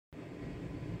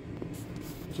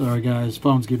Sorry guys,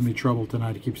 phone's giving me trouble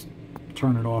tonight. It keeps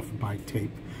turning off my tape.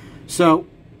 So,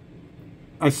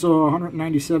 I saw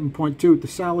 197.2 at the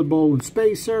salad bowl and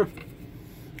spacer.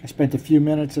 I spent a few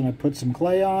minutes and I put some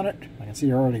clay on it. I can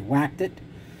see I already whacked it.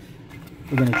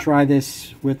 We're going to try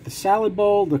this with the salad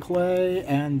bowl, the clay,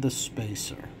 and the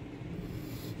spacer.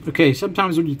 Okay,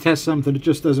 sometimes when you test something, it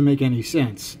just doesn't make any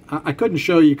sense. I couldn't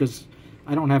show you because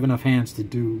I don't have enough hands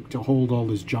to hold all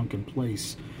this junk in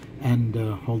place and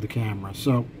hold the camera.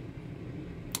 So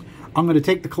I'm going to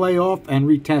take the clay off and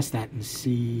retest that and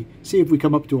see if we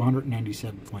come up to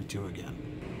 197.2 again.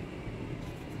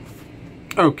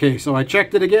 Okay, so I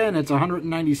checked it again. It's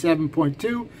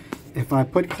 197.2. If I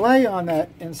put clay on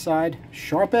that inside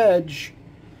sharp edge,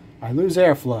 I lose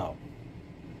airflow.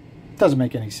 Doesn't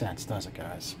make any sense, does it,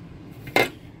 guys?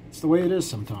 It's the way it is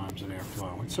sometimes with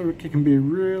airflow. It can be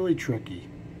really tricky.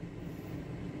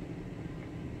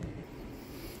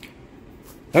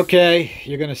 Okay,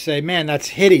 you're going to say, man, that's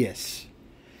hideous.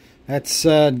 That's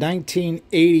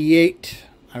 1988.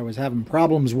 I was having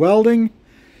problems welding.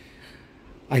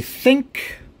 I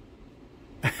think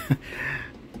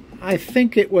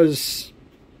it was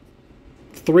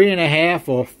 3.5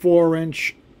 or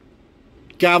 4-inch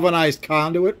galvanized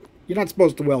conduit. You're not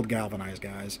supposed to weld galvanized,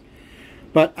 guys.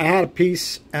 But I had a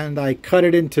piece and I cut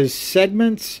it into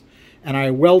segments and I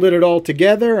welded it all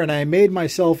together and I made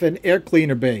myself an air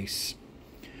cleaner base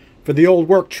for the old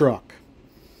work truck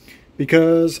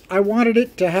because I wanted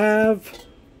it to have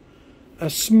a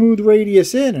smooth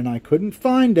radius in and I couldn't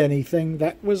find anything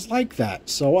that was like that.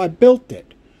 So I built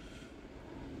it.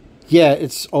 Yeah,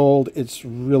 it's old. It's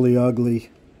really ugly.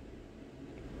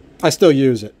 I still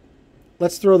use it.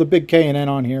 Let's throw the big K&N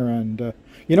on here and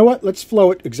you know what? Let's flow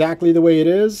it exactly the way it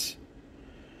is.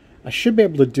 I should be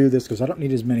able to do this because I don't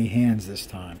need as many hands this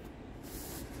time.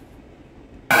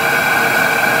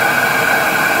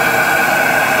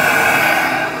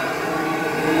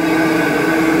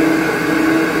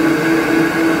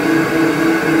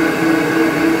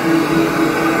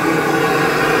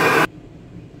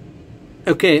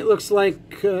 Okay, it looks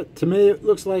like, to me, it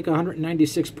looks like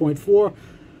 196.4.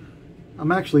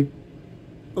 I'm actually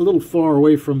a little far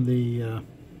away from the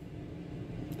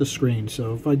screen,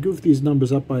 so if I goof these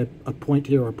numbers up by a point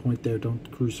here or a point there,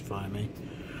 don't crucify me.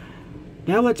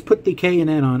 Now let's put the K and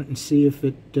N on it and see if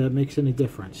it makes any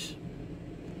difference.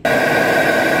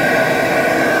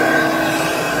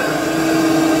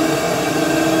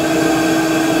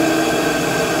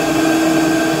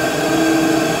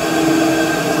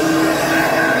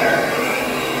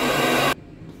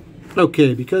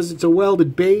 Okay, because it's a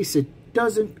welded base, it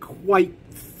doesn't quite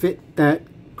fit that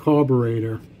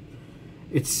carburetor.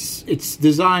 It's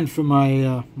designed for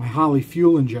my my Holley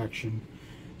fuel injection,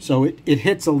 so it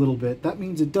hits a little bit. That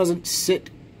means it doesn't sit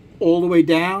all the way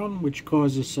down, which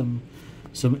causes some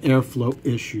airflow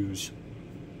issues.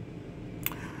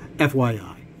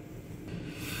 FYI.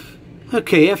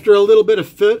 Okay, after a little bit of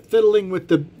fiddling with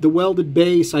the welded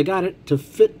base, I got it to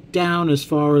fit down as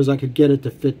far as I could get it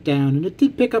to fit down, and it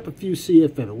did pick up a few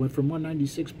CFM. It went from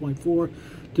 196.4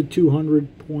 to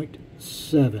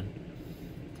 200.7.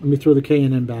 Let me throw the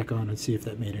K&N back on and see if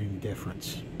that made any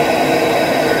difference.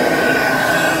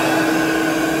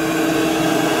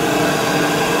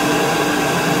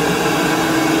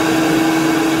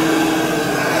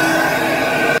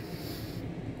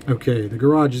 Okay, the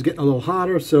garage is getting a little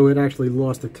hotter, so it actually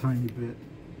lost a tiny bit.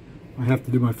 I have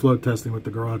to do my flow testing with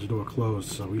the garage door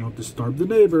closed, so we don't disturb the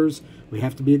neighbors. We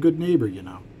have to be a good neighbor, you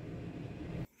know.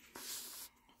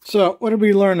 So, what did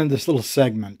we learn in this little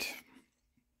segment?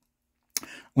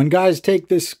 When guys take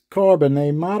this carb and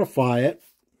they modify it,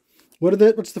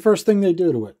 what's the first thing they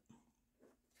do to it?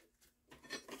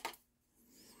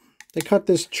 They cut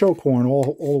this choke horn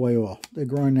all the way off. They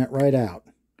grind that right out.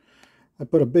 I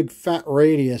put a big fat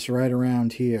radius right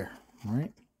around here, all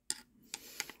right?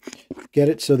 Get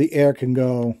it so the air can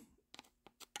go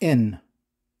in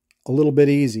a little bit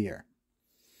easier.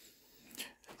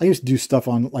 I used to do stuff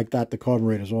on like that, the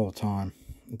carburetors, all the time.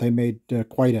 They made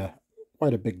quite a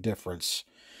big difference.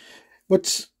 I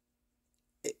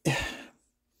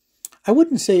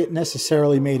wouldn't say it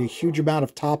necessarily made a huge amount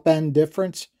of top end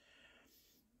difference.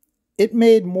 It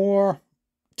made more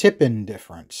tip in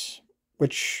difference,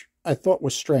 which I thought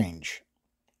was strange.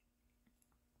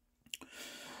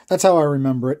 That's how I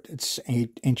remember it. It's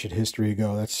ancient history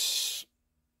ago. That's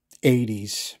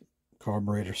 80s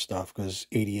carburetor stuff, because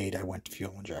 88 I went to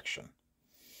fuel injection.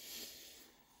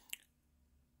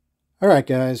 All right,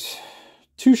 guys.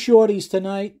 2 shorties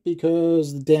tonight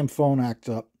because the damn phone acts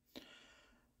up.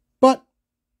 But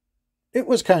it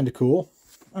was kind of cool.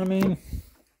 I mean,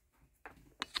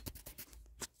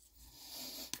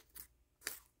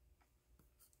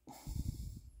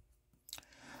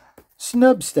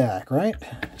 snub stack, right?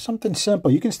 Something simple.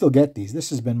 You can still get these. This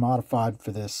has been modified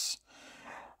for this,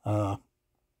 whatever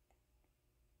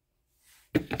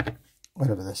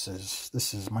this is.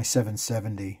 This is my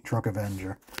 770 Truck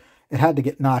Avenger. It had to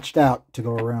get notched out to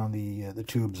go around the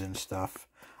tubes and stuff.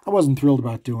 I wasn't thrilled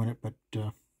about doing it, but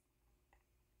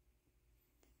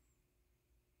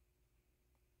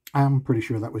I'm pretty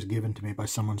sure that was given to me by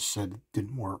someone who said it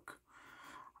didn't work.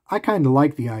 I kind of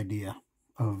like the idea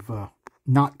of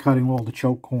not cutting all the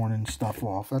choke horn and stuff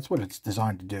off. That's what it's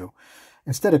designed to do.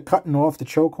 Instead of cutting off the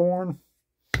choke horn,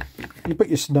 you put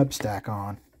your snub stack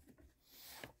on.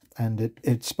 And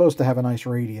it's supposed to have a nice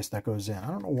radius that goes in. I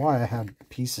don't know why I had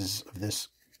pieces of this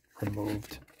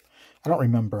removed. I don't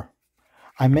remember.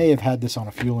 I may have had this on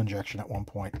a fuel injection at one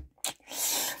point.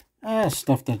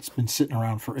 Stuff that's been sitting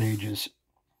around for ages.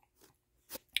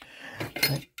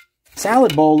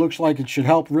 Salad bowl looks like it should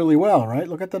help really well, right?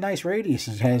 Look at the nice radius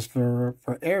it has for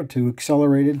air to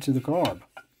accelerate into the carb.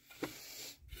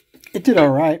 It did all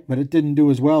right, but it didn't do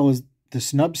as well as the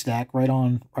snub stack right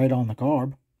on the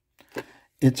carb.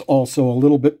 It's also a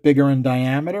little bit bigger in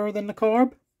diameter than the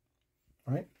carb,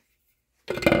 right?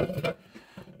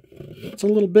 It's a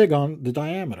little big on the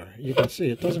diameter. You can see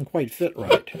it doesn't quite fit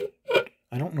right.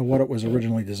 I don't know what it was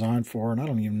originally designed for, and I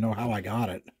don't even know how I got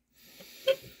it.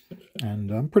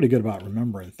 And I'm pretty good about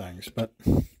remembering things, but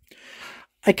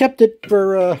I kept it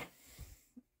for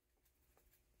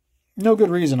no good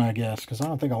reason, I guess, because I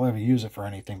don't think I'll ever use it for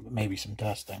anything but maybe some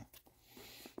testing.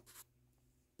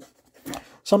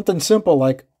 Something simple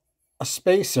like a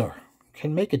spacer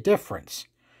can make a difference.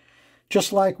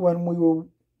 Just like when we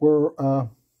were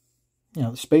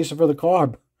the spacer for the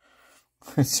carb.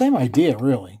 Same idea,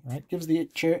 really, right? Gives the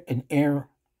air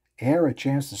a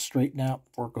chance to straighten out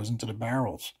before it goes into the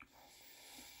barrels.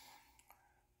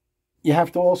 You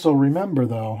have to also remember,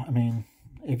 though, I mean,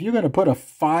 if you're going to put a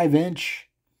 5-inch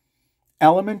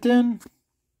element in,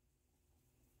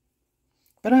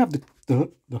 better have the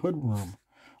hood room.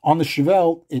 On the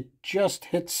Chevelle, it just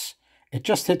hits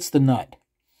the nut.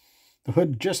 The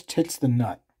hood just hits the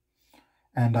nut.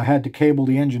 And I had to cable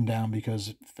the engine down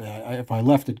because if I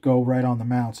left it go right on the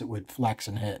mounts, it would flex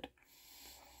and hit.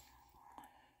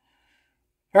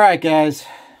 All right, guys.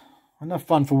 Enough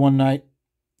fun for one night.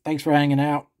 Thanks for hanging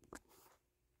out.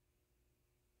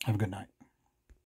 Have a good night.